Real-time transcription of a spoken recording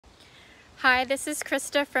Hi, this is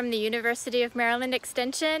Krista from the University of Maryland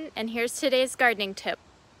Extension, and here's today's gardening tip.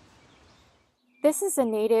 This is a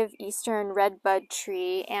native eastern redbud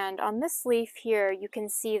tree, and on this leaf here you can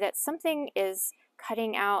see that something is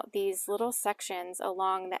cutting out these little sections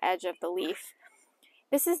along the edge of the leaf.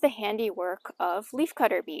 This is the handiwork of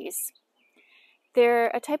leafcutter bees. They're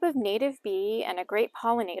a type of native bee and a great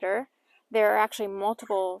pollinator. There are actually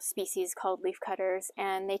multiple species called leafcutters,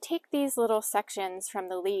 and they take these little sections from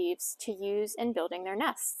the leaves to use in building their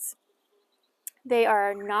nests. They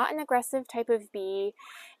are not an aggressive type of bee,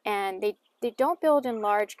 and they don't build in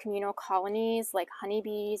large communal colonies like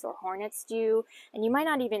honeybees or hornets do, and you might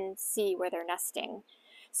not even see where they're nesting.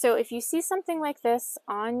 So if you see something like this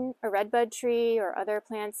on a redbud tree or other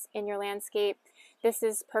plants in your landscape, this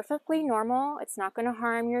is perfectly normal. It's not going to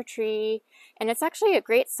harm your tree, and it's actually a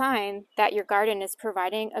great sign that your garden is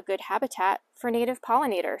providing a good habitat for native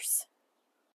pollinators.